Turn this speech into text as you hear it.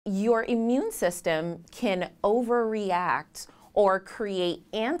Your immune system can overreact or create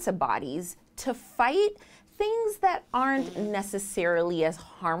antibodies to fight things that aren't necessarily as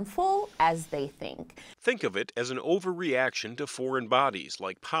harmful as they think. Think of it as an overreaction to foreign bodies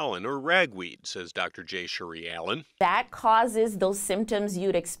like pollen or ragweed, says Dr. Jay-Sheree Allen. That causes those symptoms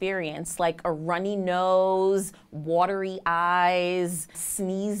you'd experience, like a runny nose, watery eyes,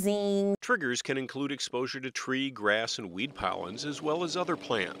 sneezing. Triggers can include exposure to tree, grass, and weed pollens, as well as other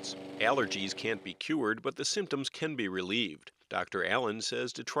plants. Allergies can't be cured, but the symptoms can be relieved. Dr. Allen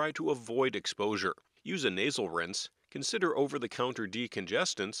says to try to avoid exposure. Use a nasal rinse, consider over-the-counter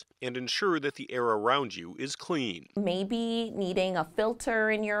decongestants, and ensure that the air around you is clean. Maybe needing a filter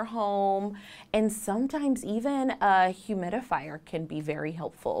in your home, and sometimes even a humidifier can be very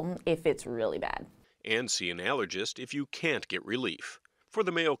helpful if it's really bad. And see an allergist if you can't get relief. For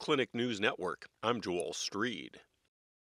the Mayo Clinic News Network, I'm Joel Streed.